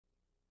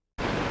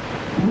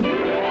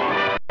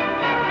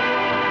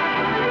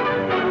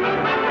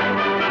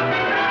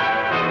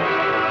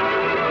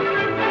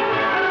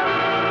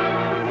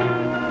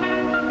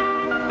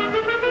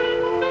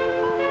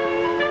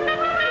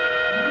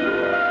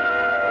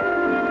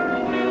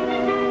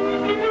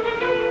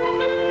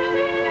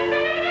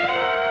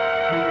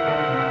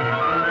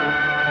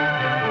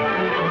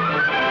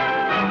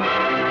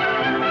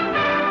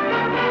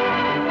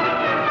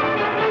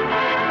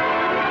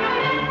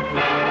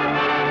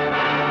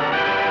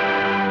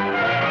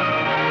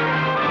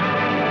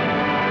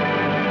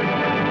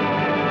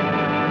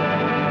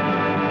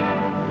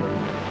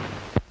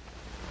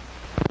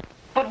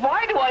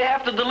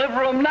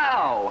deliver them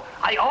now.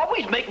 I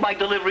always make my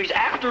deliveries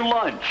after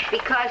lunch.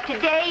 Because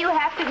today you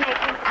have to make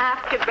them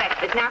after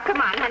breakfast. Now,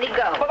 come on, honey,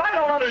 go. But I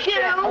don't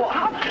understand. Well,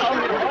 how come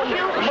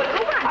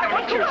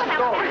what's your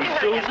story,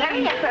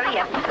 Susie? Hurry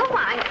up. Go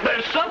on.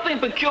 There's something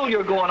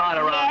peculiar going on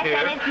around here.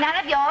 Yes, and it's none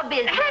of your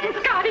business. And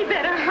Scotty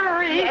better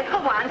hurry. Yes, go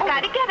on,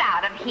 Scotty, get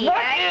out of here.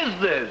 What is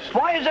this?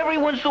 Why is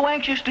everyone so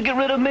anxious to get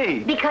rid of me?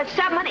 Because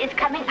someone is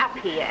coming up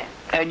here.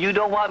 And you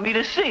don't want me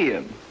to see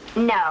him?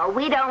 No,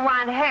 we don't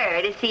want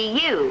her to see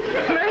you.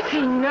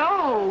 Mercy,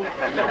 no.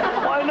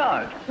 Why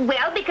not?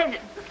 Well, because...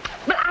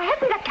 Well, I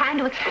haven't got time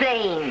to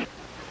explain.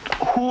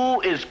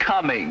 Who is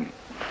coming?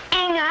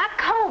 Inga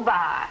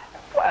Covar.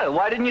 Well,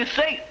 why didn't you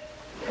say...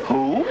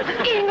 Who?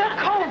 Inga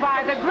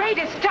Covar, the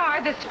greatest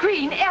star the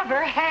screen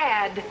ever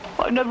had.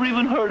 I never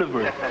even heard of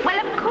her.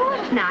 Well, of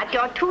course not.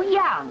 You're too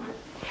young.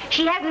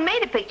 She hasn't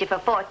made a picture for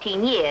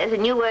 14 years,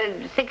 and you were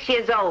 6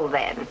 years old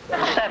then.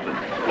 7.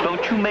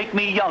 Don't you make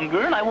me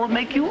younger, and I won't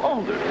make you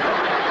older.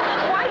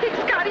 Why did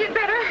Scotty had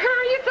better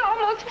hurry? It's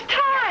almost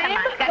time.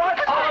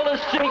 What's all the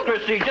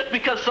secrecy just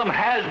because some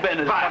has-been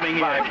is coming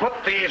in?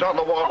 Put these on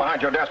the wall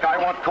behind your desk. I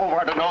want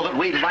Covar to know that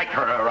we like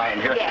her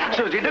around here. Yeah.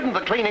 Susie, didn't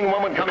the cleaning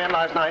woman come in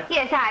last night?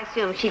 Yes, I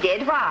assume she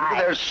did. Why?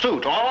 There's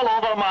soot all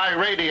over my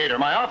radiator.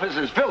 My office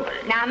is filthy.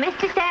 Now,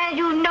 Mr. Sanders,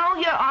 you know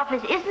your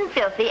office isn't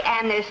filthy,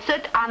 and there's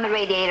soot on the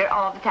radiator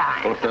all the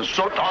time. Well, if there's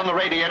soot on the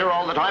radiator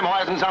all the time,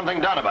 why isn't something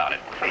done about it?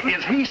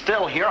 Is he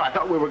still here? I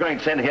thought we were going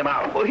to send him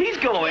out. Well, he's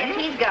going. Yes,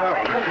 he's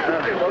going.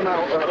 Okay, well,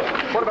 now,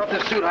 what about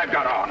this suit I've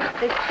got on?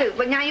 The suit.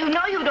 But now you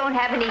know you don't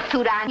have any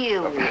suit on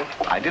you.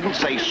 I didn't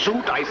say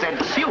suit, I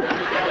said suit.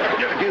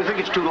 Do you think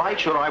it's too light?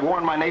 Should I have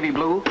worn my navy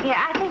blue?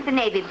 Yeah, I think the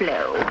navy blue.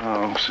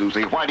 Oh,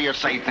 Susie, why do you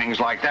say things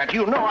like that?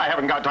 You know I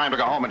haven't got time to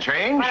go home and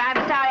change. But I'm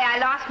sorry, I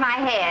lost my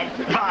head.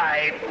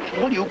 Vi,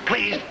 will you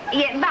please?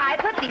 Yeah, bye,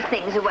 put these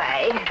things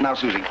away. Now,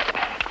 Susie,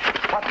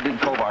 what did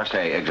Covar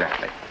say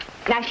exactly?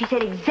 Now, she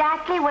said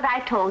exactly what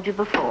I told you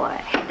before,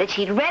 that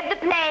she'd read the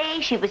play,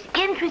 she was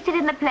interested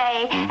in the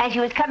play, and she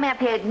was coming up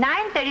here at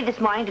 9:30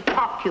 this morning to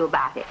talk to you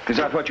about it. Is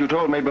that what you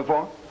told me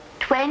before?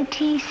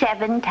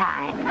 27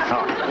 times.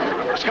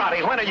 Oh.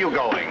 Scotty, when are you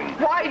going?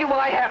 Why do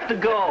I have to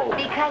go?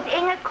 Because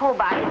Inga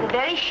Covar is a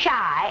very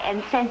shy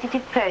and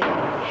sensitive person.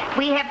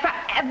 We have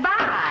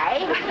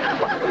bye.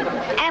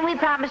 And we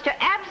promised her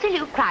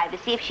absolute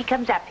privacy if she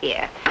comes up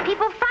here.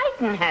 People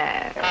frighten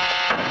her.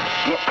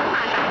 Come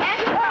on,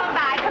 Nancy, come on,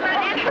 bye. Come on,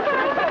 Nancy, come on.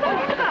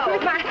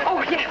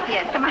 Oh, yes.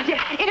 Yes, come on.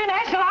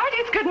 International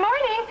artist, good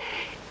morning.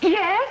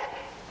 Yes?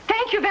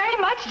 Thank you very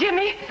much,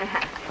 Jimmy.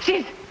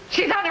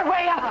 She's on her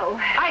way up. Oh.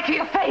 I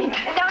feel faint.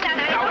 No.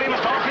 Now, we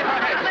must all keep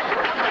our heads.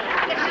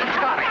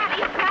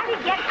 Scotty,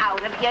 get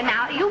out of here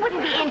now. You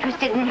wouldn't be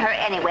interested in her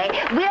anyway.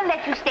 We'll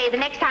let you stay the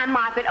next time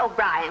Margaret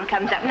O'Brien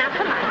comes up. Now,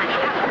 come on, honey.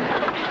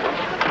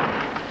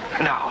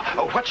 Now,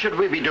 what should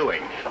we be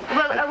doing?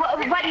 Well,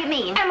 what do you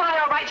mean? Am I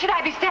all right? Should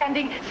I be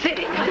standing?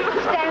 Sitting?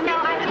 Stand, no,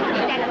 I think you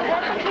stand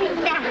perfectly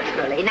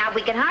naturally. Now,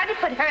 we can hardly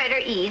put her at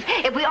her ease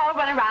if we all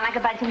run around like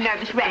a bunch of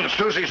nervous wrecks.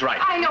 Susie's right.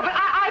 I know, but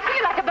I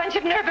feel like a bunch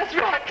of nervous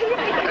wrecks.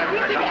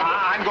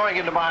 I'm going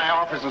into my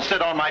office and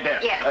sit on my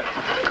desk. Yes.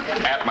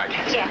 At my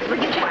desk. Yes,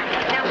 well, you want.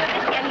 Now, we'll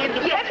just stand here.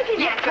 Be perfectly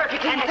relaxed.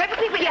 Perfectly. And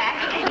perfectly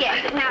relaxed.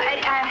 Yes. Now,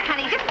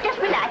 honey, just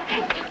relax.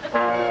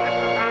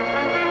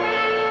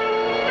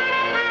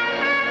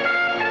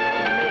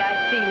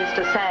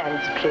 Mr.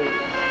 Sands,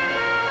 please.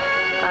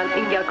 I'm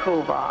Inga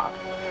Covar.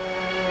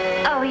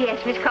 Oh,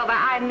 yes, Miss Covar.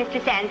 I'm Mr.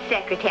 Sands'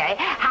 secretary.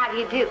 How do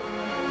you do?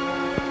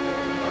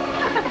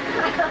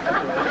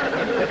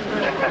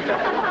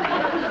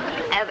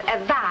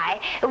 Vi,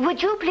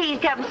 would you please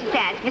tell Mr.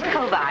 Sands Miss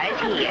Covar is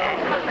here?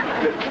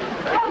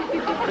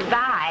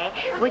 Vi,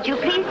 would you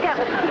please tell...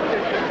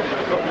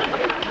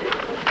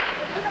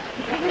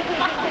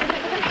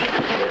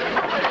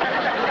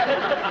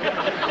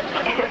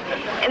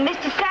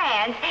 Mr.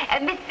 Sands,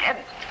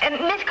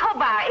 Miss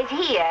Covar is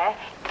here.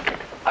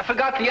 I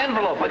forgot the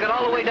envelope. I got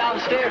all the way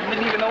downstairs and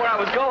didn't even know where I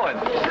was going.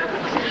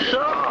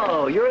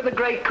 So, you're the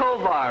great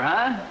Covar,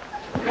 huh?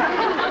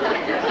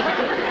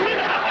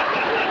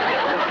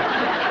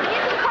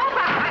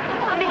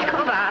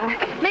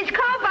 Miss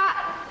Covar.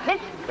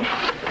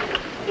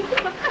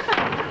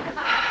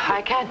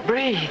 I can't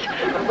breathe.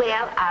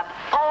 Well, of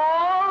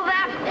all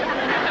that...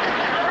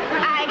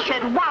 I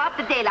should wallop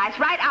the daylights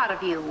right out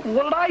of you.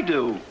 What did I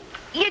do?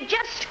 You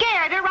just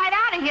scared her right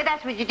out of here.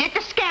 That's what you did.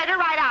 Just scared her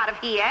right out of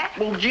here.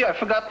 Well, gee, I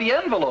forgot the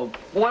envelope.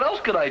 What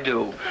else could I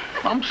do?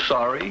 I'm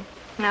sorry.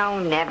 No,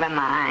 never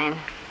mind.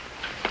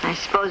 I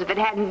suppose if it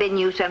hadn't been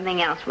you,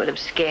 something else would have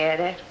scared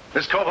her.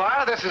 Miss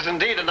Covar, this is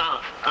indeed an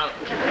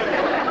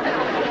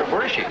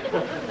Where is she?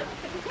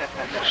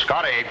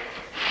 Scotty,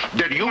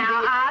 did you...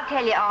 Now, I'll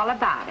tell you all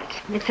about it.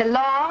 It's a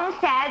long,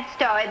 sad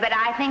story, but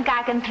I think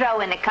I can throw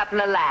in a couple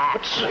of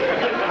laughs.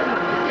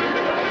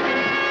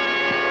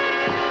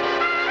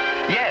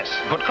 Yes,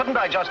 but couldn't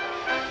I just...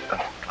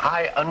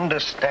 I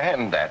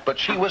understand that, but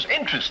she was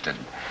interested.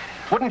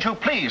 Wouldn't you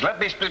please let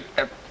me speak...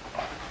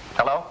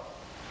 Hello?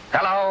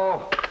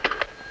 Hello?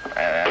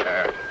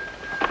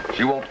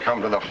 She won't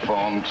come to the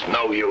phone. It's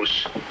no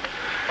use.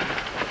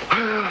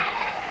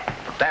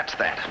 That's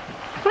that.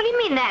 What do you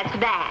mean that's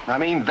that? I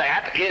mean,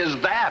 that is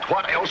that.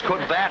 What else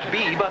could that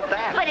be but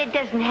that? But it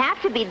doesn't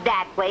have to be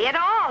that way at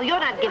all. You're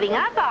not giving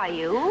up, are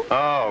you?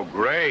 Oh,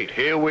 great.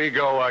 Here we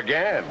go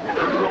again.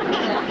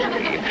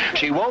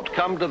 She won't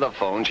come to the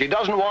phone. She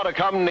doesn't want to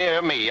come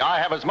near me. I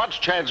have as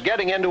much chance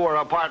getting into her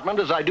apartment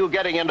as I do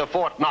getting into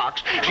Fort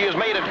Knox. She has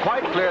made it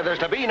quite clear there's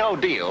to be no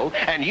deal,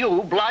 and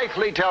you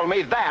blithely tell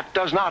me that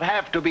does not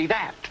have to be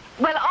that.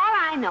 Well, all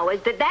I know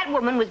is that that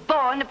woman was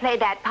born to play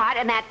that part,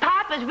 and that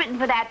part was written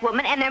for that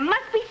woman, and there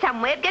must be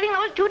some way of getting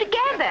those two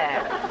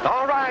together.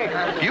 All right.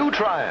 You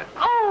try it.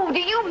 Oh, do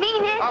you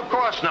mean it? Of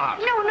course not.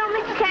 No,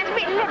 Mr.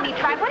 Sanskrit, let me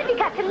try. What have you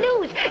got to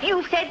lose?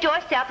 You said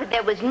yourself that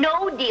there was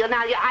no deal.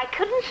 Now, I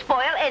couldn't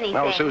spoil anything.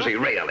 No, Susie,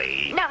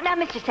 really. Now,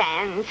 Mr.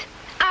 Sands,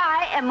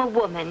 I am a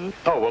woman.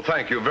 Oh, well,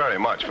 thank you very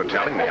much for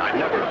telling me. I'd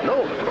never have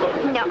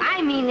known. No,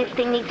 I mean this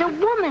thing needs a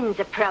woman's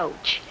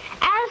approach.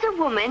 As a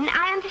woman,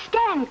 I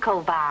understand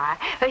Covar.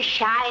 Her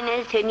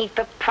shyness, her need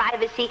for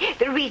privacy,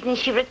 the reason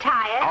she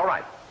retired. All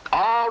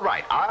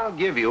right. I'll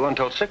give you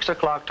until 6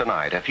 o'clock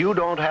tonight. If you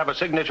don't have a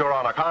signature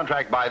on a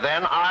contract by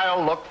then,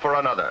 I'll look for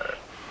another.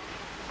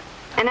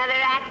 Another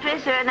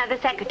actress or another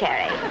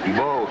secretary?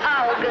 Both.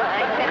 Oh, good. Where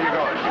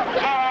are you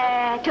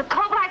going? To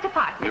Covar's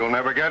apartment. You'll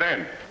never get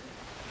in.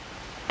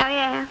 Oh,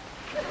 yeah?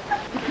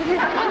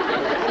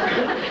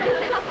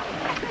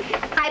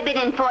 I've been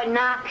in Fort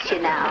Knox, you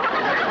know.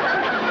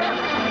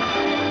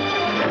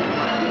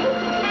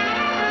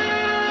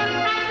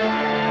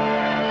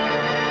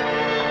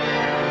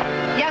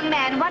 Young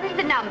man, what is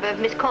the number of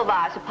Miss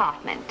Covar's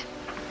apartment?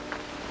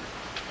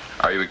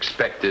 Are you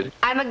expected?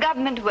 I'm a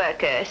government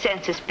worker,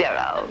 Census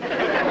Bureau.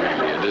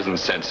 It isn't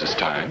census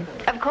time.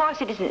 Of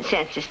course it isn't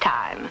census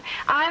time.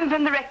 I'm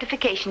from the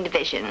Rectification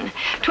Division.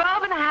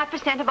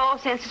 12.5% of all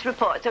census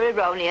reports are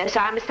erroneous.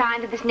 I'm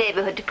assigned to this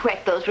neighborhood to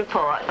correct those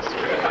reports.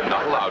 I'm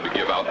not allowed to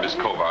give out Miss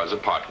Covar's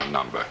apartment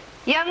number.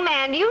 Young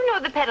man, do you know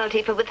the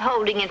penalty for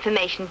withholding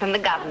information from the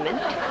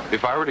government?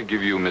 If I were to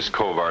give you Miss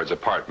Covar's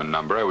apartment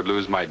number, I would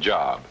lose my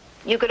job.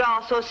 You could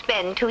also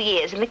spend 2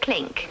 years in the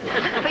clink.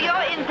 For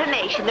your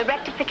information, the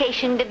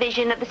Rectification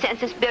Division of the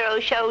Census Bureau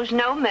shows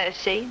no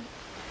mercy.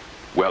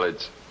 Well,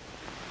 it's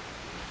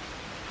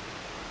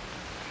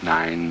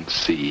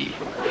 9C.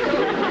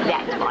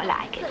 That's more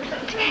like it.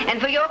 And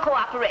for your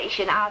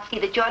cooperation, I'll see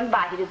that you're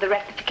invited to the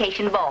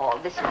Rectification Ball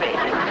this spring.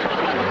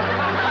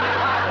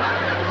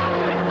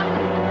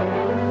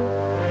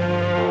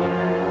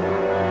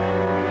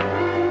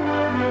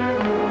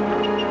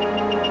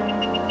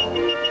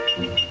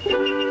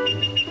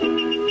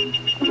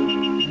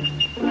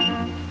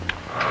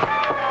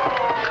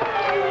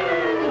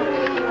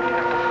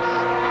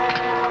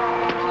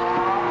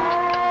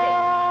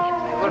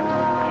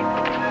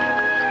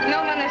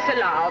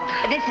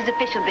 This is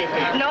official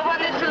business. No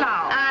one is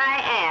allowed.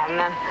 I am.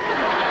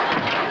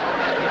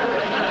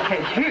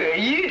 Who are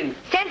you?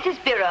 Census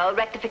Bureau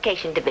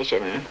Rectification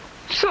Division.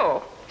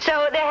 So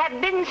there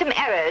have been some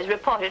errors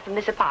reported from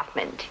this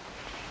apartment.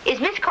 Is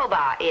Miss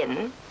Covar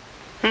in?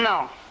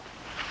 No.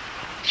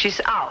 She's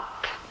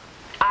out.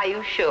 Are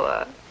you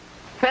sure?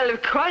 Well,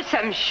 of course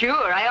I'm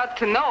sure. I ought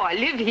to know. I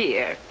live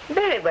here.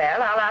 Very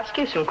well. I'll ask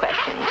you some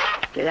questions.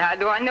 How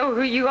do I know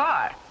who you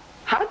are?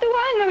 How do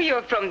I know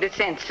you're from the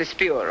Census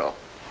Bureau?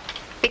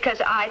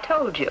 Because I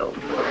told you.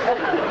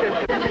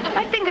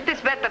 I think it is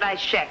better I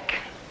check.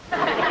 All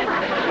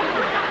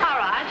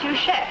right, you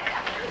check.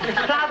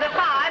 Plaza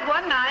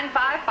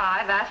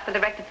 51955, ask for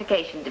the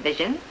Rectification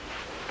Division.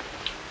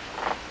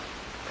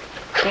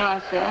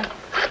 Yes, sir.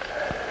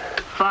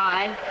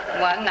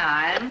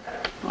 519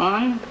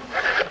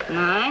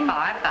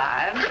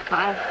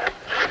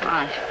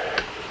 55.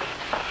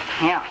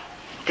 Yeah.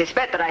 It is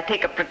better I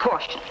take a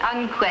precaution.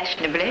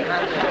 Unquestionably.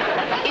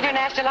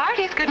 International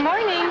artist, good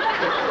morning.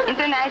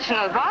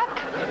 International what?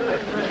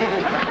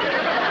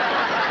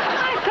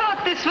 I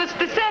thought this was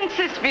the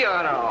Census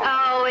Bureau.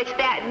 Oh, it's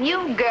that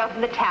new girl from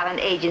the talent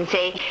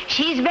agency.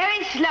 She's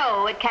very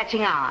slow at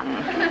catching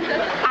on.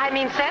 I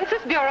mean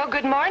Census Bureau,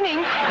 good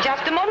morning.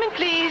 Just a moment,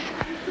 please.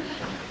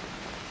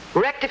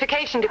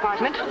 Rectification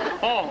Department.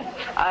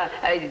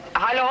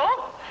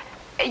 Hello?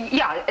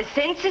 Yeah,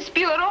 Census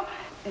Bureau.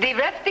 The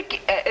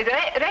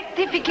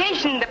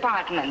Rectification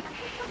Department.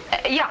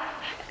 Yeah.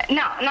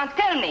 Now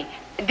tell me,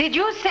 did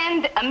you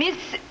send a Miss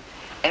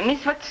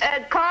what's...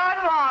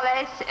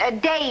 Cornwallis,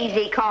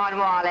 Daisy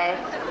Cornwallis.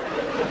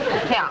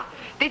 Yeah.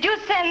 Did you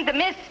send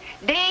Miss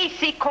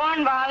Daisy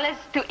Cornwallis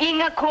to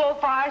Inga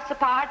Covar's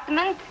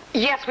apartment?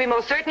 Yes, we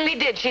most certainly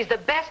did. She's the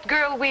best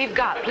girl we've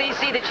got. Please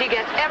see that she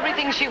gets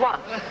everything she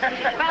wants.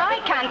 Well,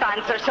 I can't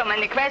answer so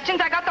many questions.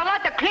 I got a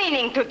lot of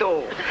cleaning to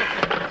do.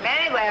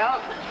 Very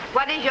well.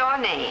 What is your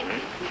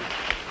name?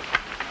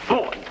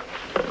 Maud.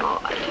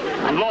 Maud.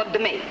 Maud the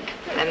maid.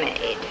 The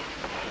maid.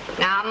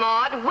 Now,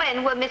 Maud,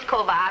 when will Miss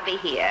Covar be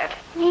here?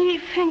 Ni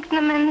fink na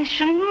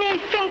människa.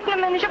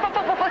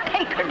 Vad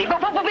tänker du?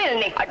 Vad vill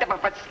ni?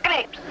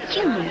 Skräp.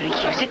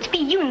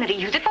 Spioner i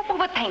huset.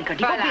 tänker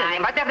du?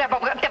 Mademoiselle,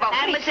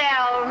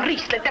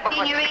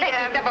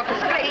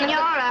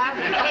 Signora,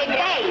 hey,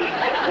 Dave.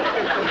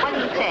 What are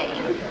you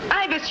saying?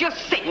 I was just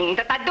saying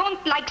that I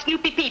don't like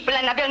snoopy people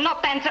and I will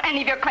not answer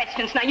any of your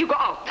questions. Now, you go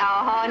out.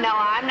 Oh, no,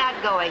 I'm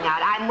not going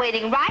out. I'm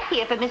waiting right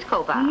here for Miss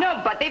Covar.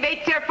 Nobody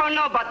waits here for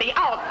nobody.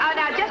 Out. Oh,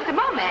 now, just a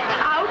moment.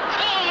 Out.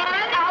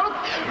 And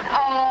out.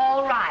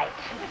 All right.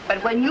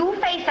 But when you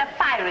face a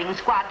firing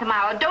squad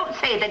tomorrow, don't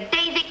say that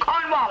Daisy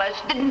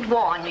Cornwallis didn't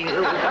warn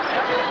you.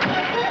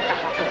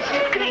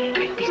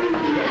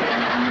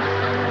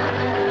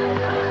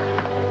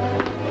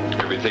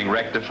 Everything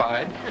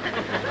rectified?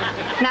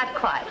 Not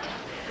quite.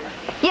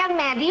 Young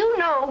man, do you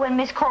know when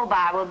Miss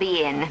Covar will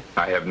be in?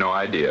 I have no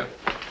idea.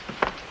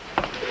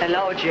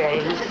 Hello,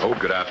 James. Oh,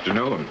 good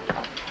afternoon.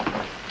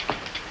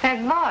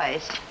 That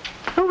voice.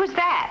 Who was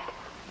that?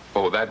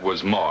 Oh, that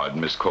was Maud,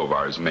 Miss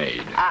Covar's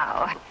maid.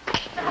 Oh.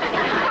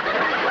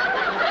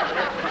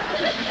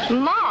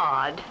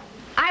 Maud?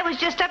 I was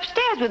just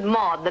upstairs with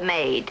Maud, the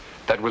maid.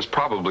 That was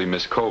probably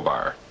Miss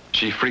Covar.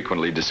 She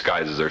frequently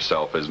disguises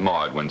herself as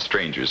Maud when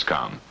strangers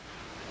come.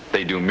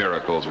 They do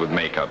miracles with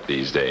makeup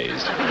these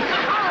days.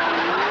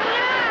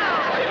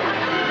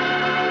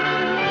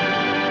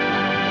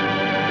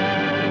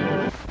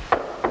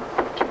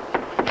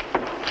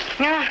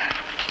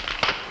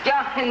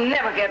 Yeah, I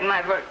never get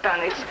my work done.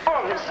 It's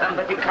always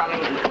somebody coming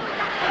in.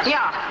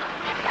 Yeah.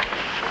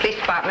 Police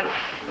department.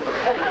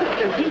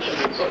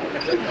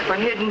 For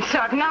hidden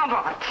search. Now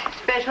what?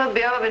 Special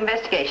Bureau of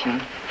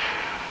Investigation.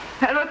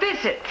 Well, what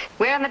is it?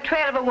 We're on the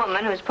trail of a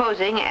woman who's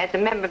posing as a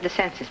member of the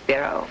Census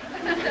Bureau.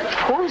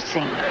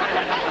 Posing.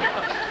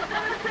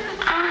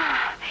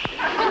 Ah,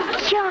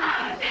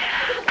 yeah.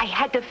 I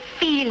had a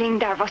feeling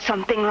there was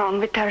something wrong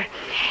with her.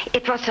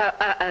 It was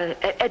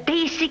a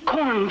Daisy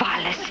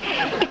Cornwallis.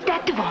 Is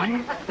that the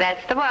one?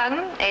 That's the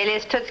one.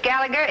 Alias Toots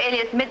Gallagher,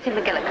 alias Mitzi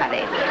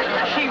McGillicuddy.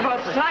 She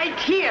was right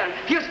here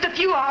just a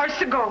few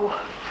hours ago.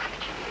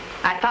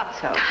 I thought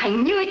so. I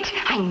knew it.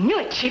 I knew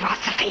it. She was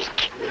a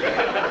fake.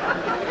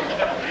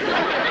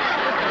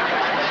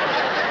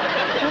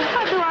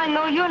 How do I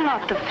know you're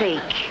not a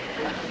fake?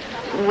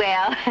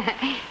 Well,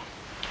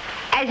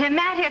 as a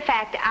matter of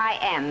fact, I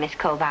am Miss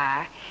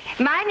Covar.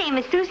 My name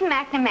is Susan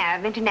McNamara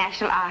of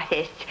International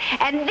Artists,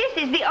 and this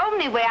is the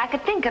only way I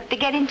could think of to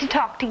get in to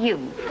talk to you.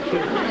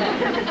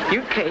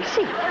 You're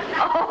crazy.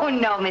 Oh,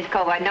 no, Miss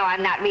Covar. No,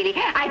 I'm not really.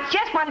 I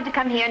just wanted to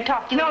come here and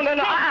talk to you. No.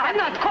 I'm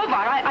not Covar.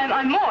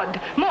 I'm Maud.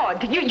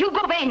 Maud, you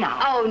go away now.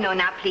 Oh, no,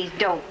 now, please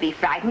don't be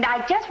frightened.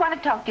 I just want to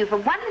talk to you for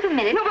 1 little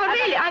minute. No, but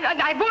really,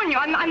 I warn you,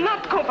 I'm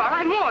not Covar.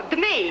 I'm Maud, the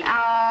maid.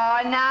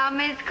 Oh, now,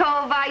 Miss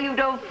Covar, you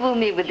don't fool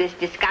me with this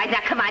disguise.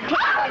 Now, come on, take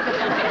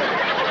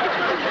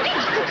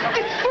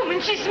This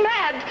woman, she's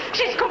mad.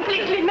 She's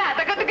completely mad.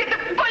 I got to get the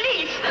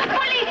police.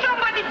 Police,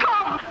 somebody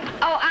come.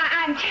 Oh,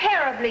 I'm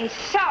terribly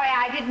sorry.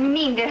 I didn't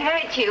mean to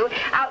hurt you.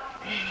 I'll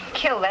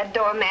kill that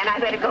doorman. I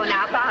better go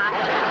now. Bye.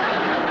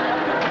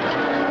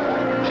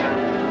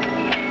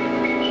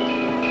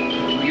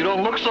 You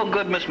don't look so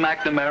good, Miss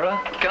McNamara.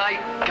 Can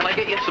I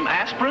get you some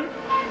aspirin?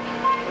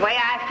 The way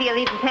I feel,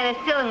 even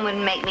penicillin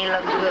wouldn't make me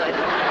look good.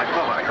 I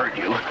thought I heard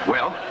you.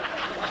 Well?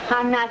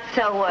 I'm not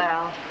so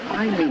well.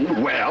 I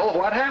mean, well,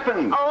 what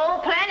happened? Oh,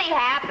 plenty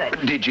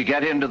happened. Did you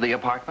get into the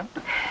apartment?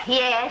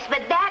 Yes,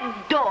 but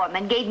that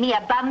doorman gave me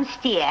a bum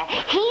steer.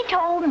 He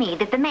told me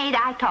that the maid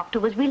I talked to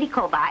was really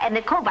Covar, and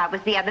that Covar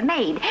was the other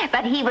maid.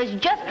 But he was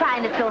just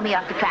trying to throw me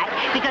off the track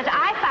because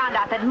I found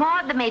out that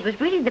Maud, the maid, was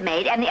really the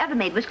maid, and the other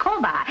maid was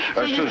Covar.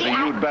 So Susie,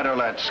 you'd better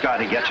let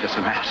Scotty get you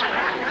some aspirin.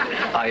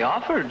 I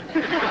offered.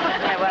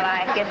 Yeah, well,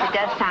 I guess it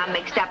does sound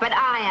mixed up, but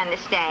I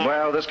understand.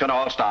 Well, this can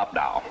all stop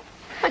now.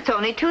 It's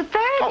only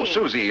 2:30. Oh,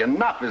 Susie,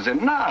 enough is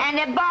enough. And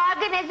a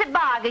bargain is a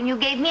bargain. You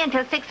gave me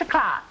until 6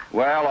 o'clock.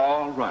 Well,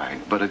 all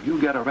right. But if you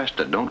get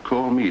arrested, don't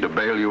call me to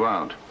bail you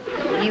out.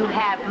 You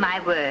have my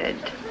word.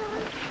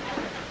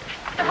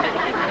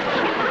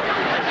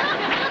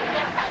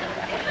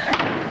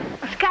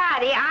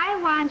 Scotty, I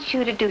want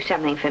you to do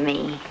something for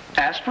me.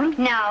 Aspirin?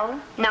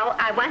 No,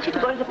 I want you to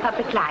go to the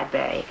public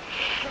library.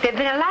 There have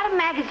been a lot of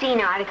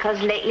magazine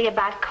articles lately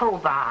about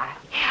Covar.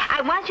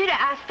 I want you to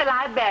ask the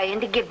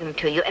librarian to give them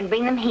to you and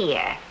bring them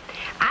here.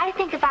 I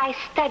think if I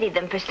study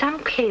them for some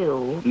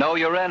clue... Know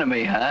your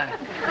enemy, huh?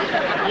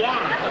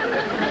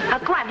 Yeah. Oh,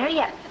 come on, hurry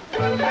up.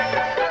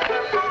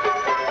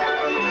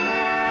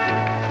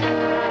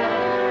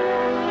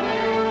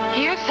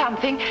 Here's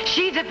something.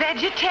 She's a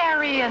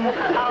vegetarian.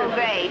 Oh,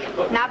 great.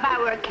 Now, if I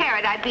were a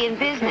carrot, I'd be in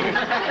business.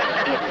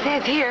 It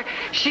says here,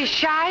 she's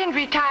shy and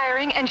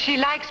retiring, and she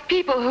likes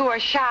people who are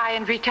shy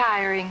and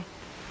retiring.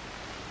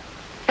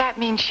 That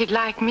means she'd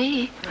like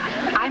me.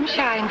 I'm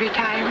shy and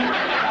retiring.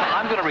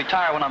 I'm going to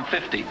retire when I'm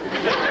 50.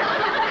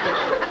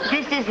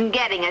 This isn't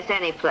getting us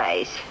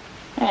anyplace.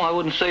 Well, I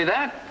wouldn't say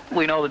that.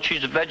 We know that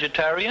she's a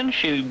vegetarian,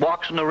 she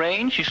walks in the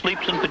rain, she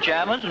sleeps in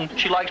pajamas, and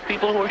she likes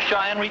people who are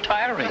shy and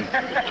retiring.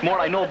 It's more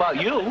I know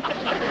about you.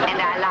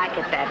 And I like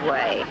it that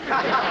way.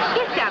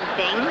 Here's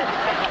something.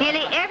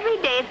 Nearly every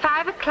day at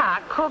 5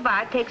 o'clock,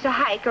 Covar takes a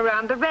hike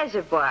around the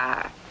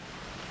reservoir.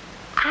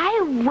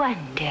 I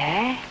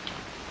wonder...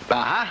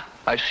 Uh-huh.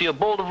 I see a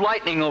bolt of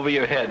lightning over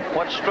your head.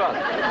 What struck?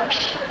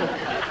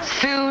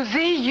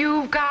 Susie,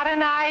 you've got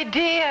an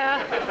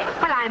idea.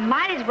 Well, I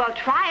might as well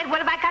try it. What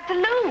have I got to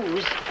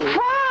lose?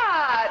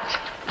 What?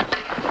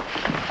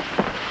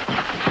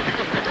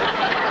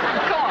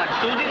 Come on,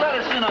 Susie, let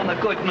us in on the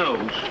good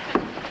news.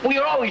 Well,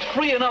 you're always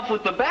free enough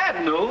with the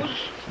bad news.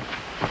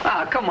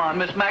 Ah, come on,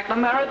 Miss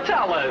McNamara,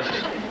 tell us.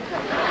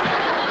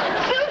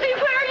 Susie,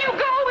 where are you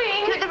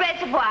going? To the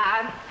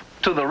reservoir.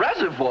 To the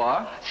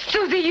reservoir?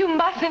 Susie, you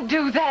mustn't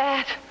do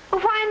that.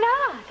 Well, why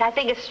not? I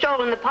think a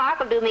stroll in the park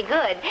will do me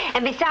good.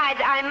 And besides,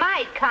 I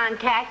might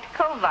contact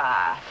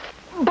Covar.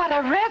 But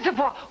a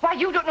reservoir? Why,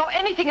 you don't know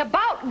anything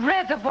about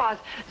reservoirs.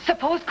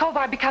 Suppose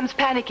Covar becomes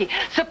panicky.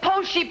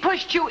 Suppose she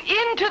pushed you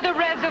into the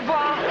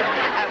reservoir.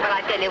 Well,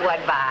 I tell you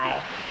what,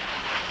 Vi.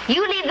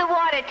 You leave the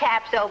water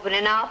taps open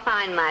and I'll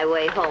find my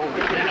way home.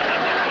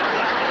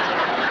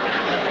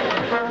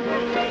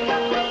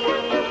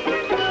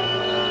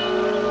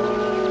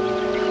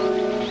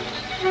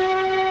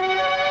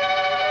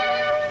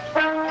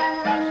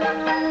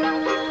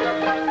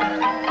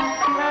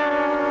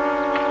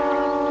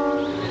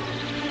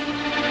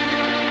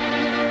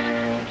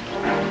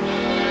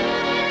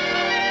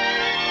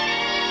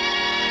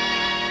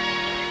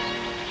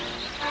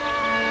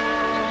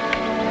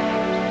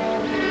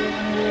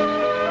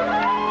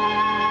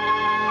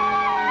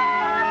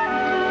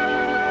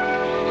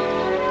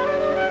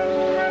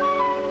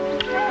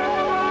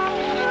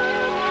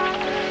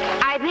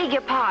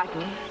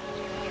 Pardon?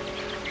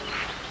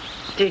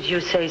 Did you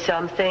say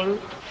something?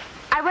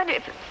 I wonder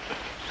if...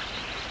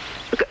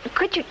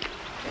 Could you...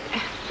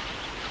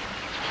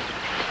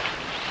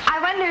 I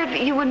wonder if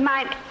you would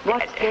mind...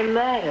 What's the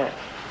matter?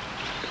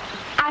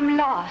 I'm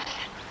lost.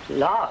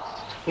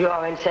 Lost?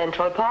 You're in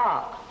Central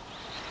Park.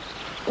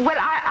 Well,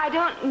 I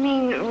don't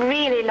mean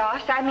really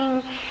lost. I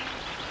mean...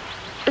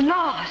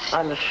 lost.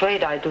 I'm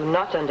afraid I do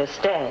not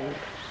understand.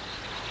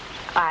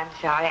 I'm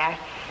sorry.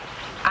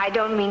 I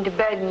don't mean to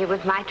burden you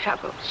with my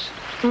troubles.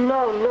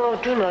 No,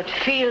 do not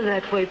feel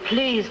that way.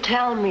 Please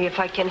tell me if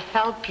I can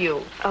help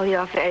you. Oh,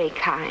 you're very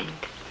kind.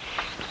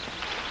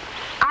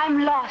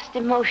 I'm lost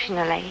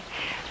emotionally.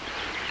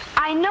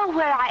 I know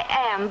where I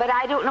am, but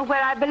I don't know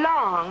where I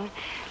belong.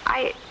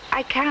 I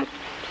can't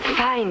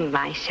find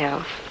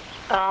myself.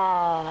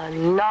 Ah,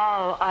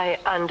 now I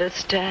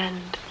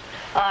understand.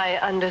 I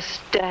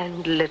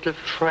understand, little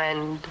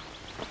friend.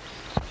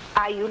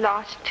 Are you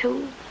lost,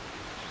 too?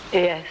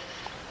 Yes.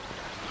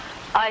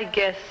 I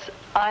guess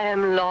I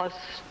am lost,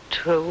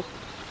 too.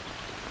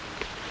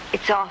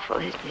 It's awful,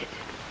 isn't it?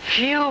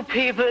 Few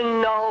people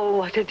know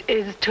what it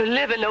is to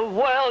live in a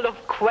world of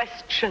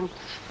questions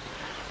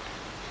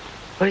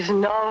with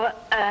no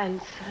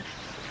answers.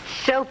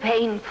 So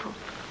painful.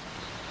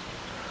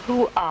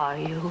 Who are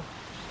you?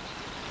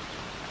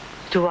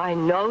 Do I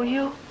know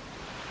you?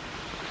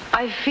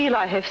 I feel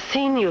I have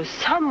seen you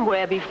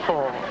somewhere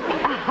before.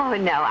 Oh,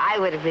 no, I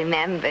would have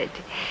remembered.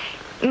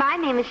 My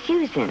name is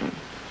Susan.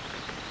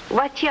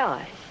 What's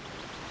yours?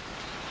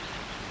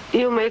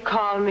 You may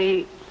call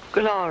me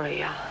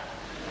Gloria.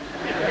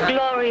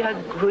 Gloria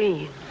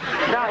Green.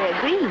 Gloria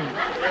Green?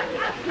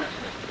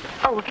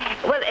 Oh,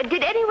 well,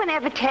 did anyone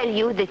ever tell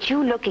you that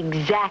you look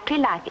exactly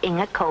like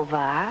Inga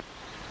Covar?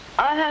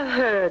 I have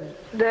heard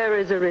there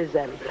is a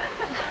resemblance.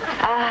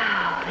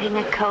 Oh,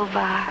 Inga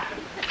Covar.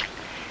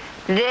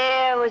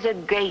 There was a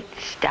great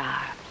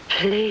star.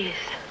 Please,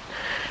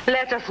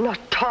 let us not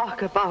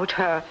talk about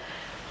her.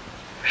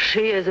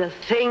 She is a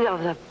thing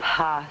of the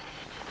past.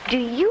 Do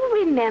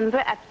you remember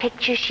a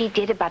picture she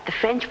did about the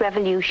French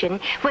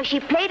Revolution where she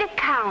played a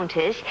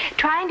countess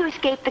trying to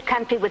escape the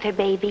country with her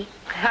baby?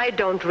 I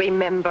don't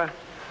remember.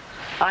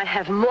 I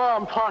have more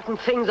important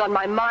things on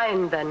my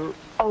mind than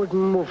old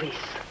movies.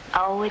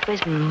 Oh, it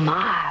was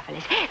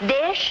marvelous.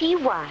 There she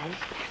was,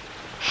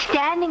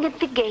 standing at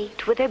the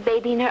gate with her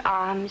baby in her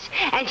arms,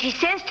 and she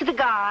says to the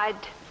guard,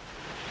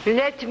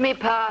 "Let me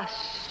pass,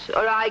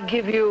 or I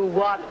give you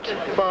what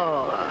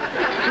for?"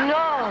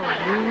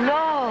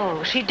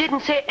 No, she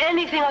didn't say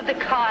anything of the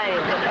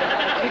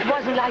kind. It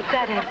wasn't like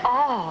that at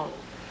all.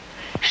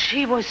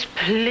 She was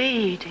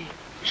pleading.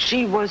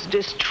 She was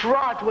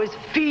distraught with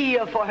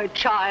fear for her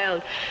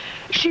child.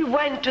 She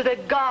went to the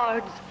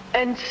guards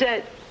and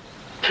said,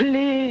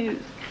 "Please,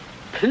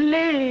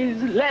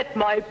 please let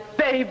my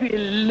baby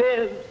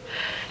live.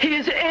 He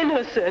is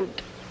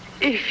innocent.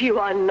 If you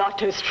are not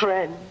his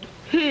friend,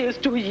 he is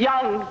too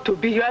young to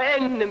be your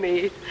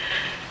enemy.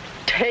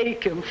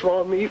 Take him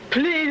for me.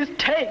 Please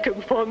take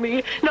him for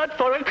me. Not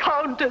for a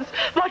countess,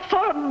 but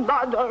for a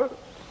mother."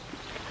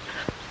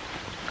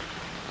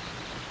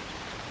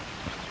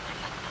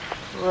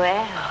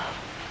 Well,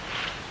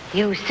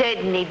 you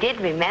certainly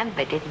did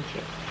remember, didn't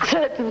you?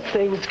 Certain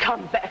things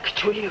come back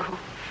to you.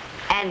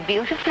 And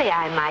beautifully,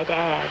 I might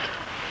add.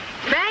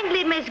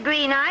 Frankly, Miss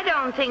Green, I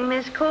don't think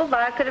Miss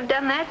Covar could have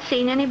done that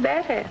scene any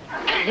better.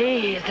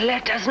 Please,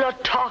 let us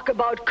not talk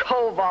about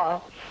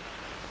Covar.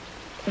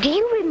 Do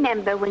you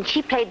remember when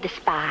she played the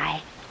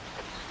spy?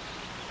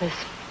 The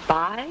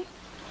spy?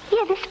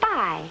 Yeah, the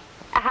spy.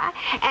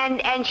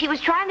 And she was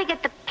trying to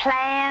get the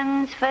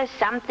plans for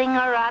something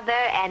or other,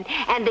 and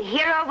the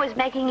hero was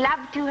making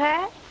love to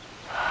her?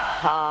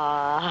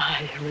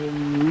 I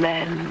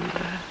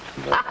remember.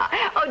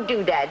 Oh,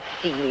 do that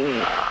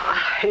scene.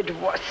 It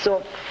was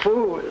so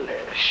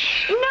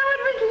foolish. No,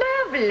 it was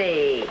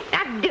lovely.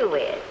 Now do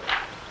it.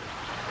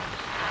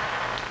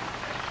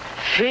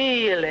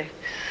 Felix,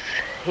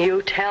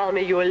 you tell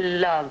me you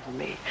love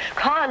me.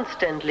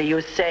 Constantly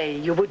you say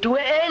you would do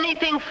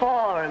anything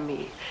for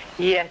me.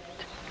 Yet,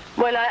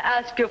 when I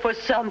ask you for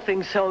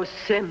something so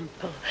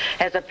simple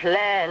as the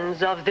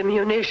plans of the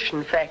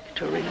munition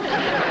factory,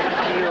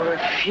 you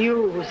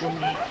refuse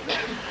me.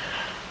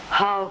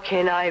 How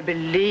can I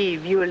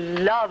believe you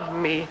love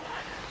me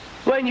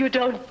when you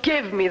don't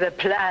give me the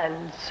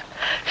plans?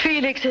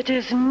 Felix, it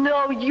is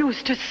no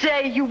use to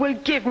say you will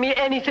give me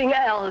anything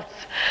else.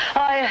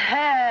 I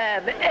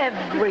have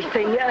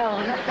everything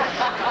else.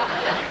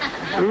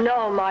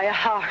 No, my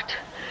heart,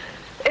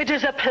 it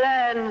is a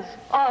plans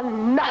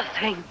on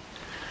nothing.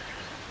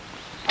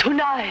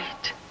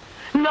 Tonight.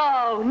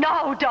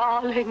 No,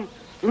 darling.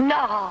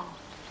 Now.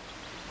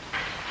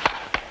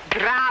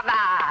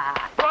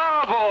 Brava!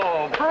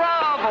 Bravo!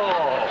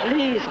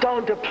 Please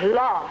don't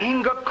applaud.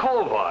 Inga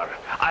Covar,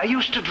 I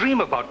used to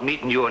dream about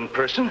meeting you in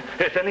person.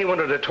 If anyone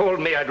had have told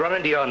me I'd run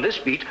into you on this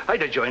beat,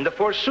 I'd have joined the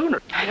force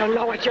sooner. I don't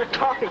know what you're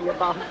talking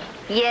about.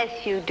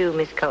 Yes, you do,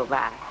 Miss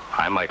Covar.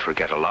 I might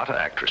forget a lot of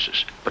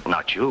actresses, but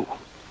not you.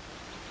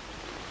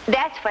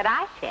 That's what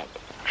I said.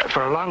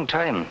 For a long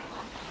time,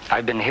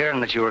 I've been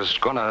hearing that you was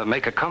going to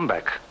make a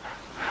comeback,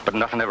 but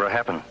nothing ever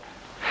happened.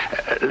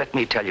 Let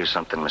me tell you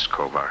something, Miss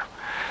Covar.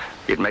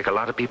 You'd make a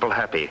lot of people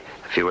happy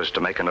if you was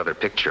to make another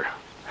picture.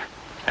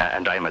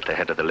 And I'm at the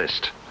head of the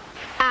list.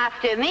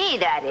 After me,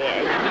 that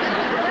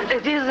is.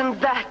 It isn't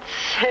that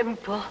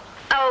simple.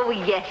 Oh,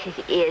 yes,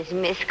 it is,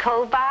 Miss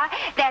Covar.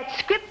 That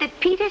script that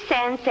Peter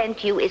Sands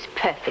sent you is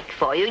perfect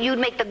for you. You'd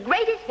make the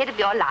greatest hit of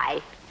your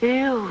life.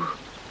 You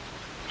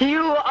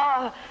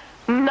are...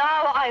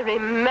 Now I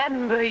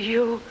remember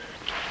you.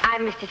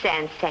 I'm Mr.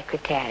 Sands'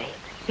 secretary.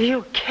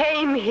 You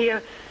came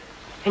here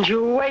and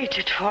you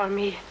waited for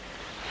me.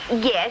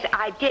 Yes,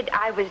 I did.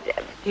 I was...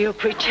 You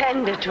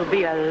pretended to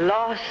be a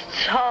lost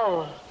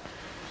soul.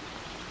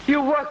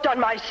 You worked on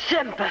my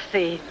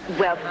sympathy.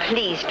 Well,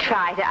 please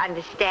try to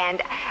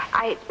understand.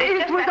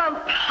 It was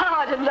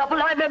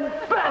unpardonable. I'm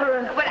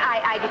embarrassed. But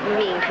I didn't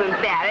mean to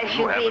embarrass you,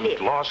 You really.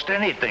 haven't lost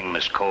anything,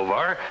 Miss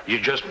Covar. You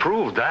just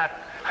proved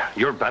that.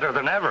 You're better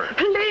than ever.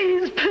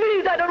 Please,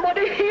 I don't want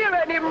to hear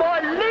any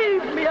more.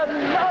 Leave me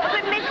alone.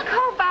 But Miss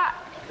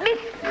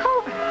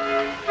Covar...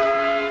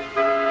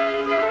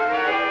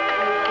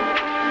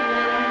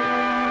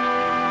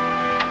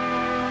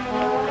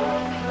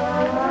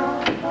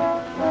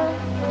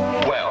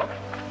 Well,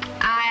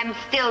 I'm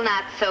still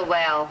not so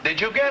well.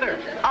 did you get her?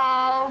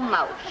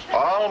 Almost.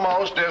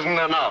 Almost isn't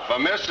enough. A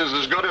miss is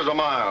as good as a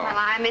mile. Well,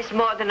 I missed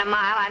more than a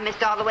mile. I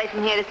missed all the way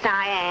from here to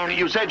Siam.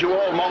 You said you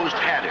almost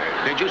had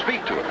her. Did you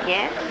speak to her?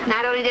 Yes.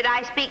 Not only did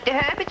I speak to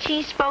her, but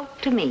she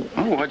spoke to me.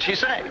 Oh, what'd she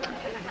say?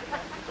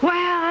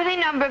 Well, any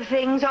number of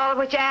things, all of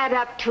which add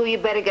up to you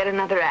better get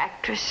another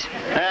actress.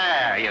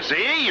 Ah, you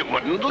see, you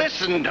wouldn't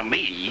listen to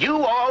me.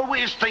 You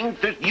always think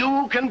that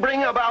you can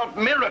bring about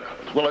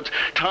miracles. Well, it's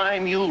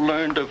time you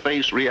learn to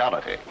face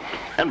reality.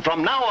 And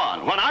from now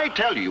on, when I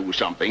tell you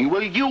something,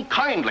 will you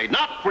kindly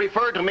not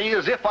refer to me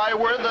as if I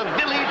were the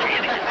village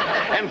idiot?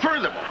 And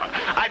furthermore,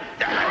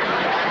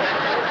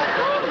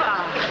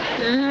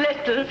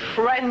 Little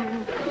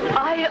friend,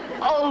 I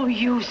owe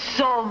you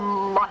so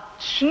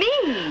much.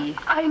 Me?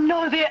 I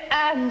know the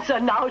answer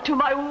now to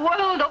my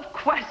world of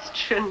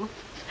questions.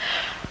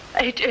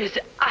 It is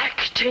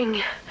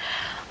acting.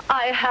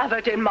 I have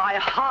it in my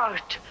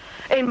heart,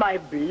 in my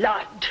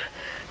blood.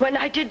 When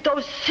I did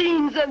those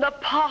scenes in the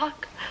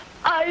park,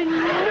 I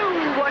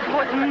knew what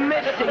was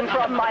missing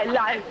from my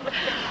life.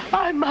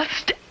 I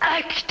must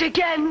act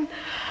again.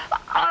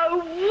 I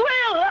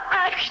will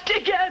act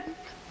again.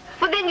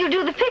 Well, then you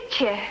do the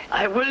picture.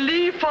 I will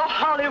leave for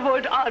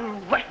Hollywood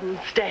on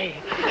Wednesday.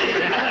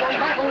 I want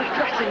my own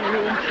dressing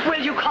room.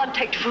 Will you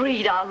contact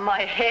Frida, my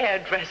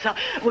hairdresser?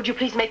 Would you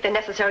please make the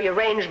necessary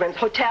arrangements,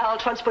 hotel,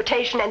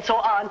 transportation, and so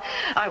on?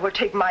 I will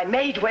take my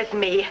maid with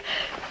me.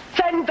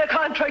 Send the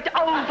contract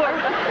over,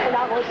 and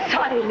I will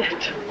sign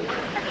it.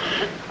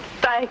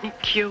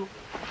 Thank you.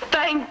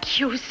 Thank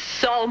you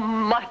so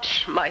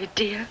much, my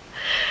dear.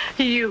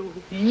 You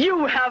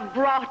have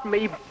brought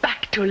me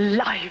back to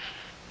life.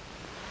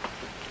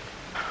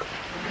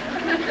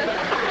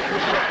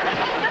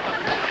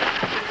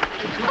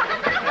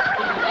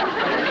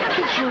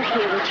 Did you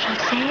hear what she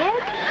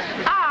said?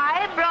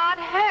 I brought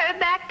her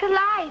back to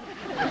life.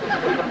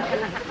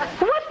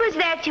 What was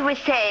that you were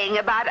saying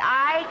about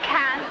I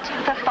can't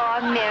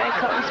perform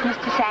miracles,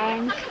 Mr.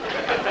 Sands?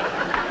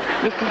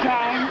 Mr.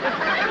 Sands?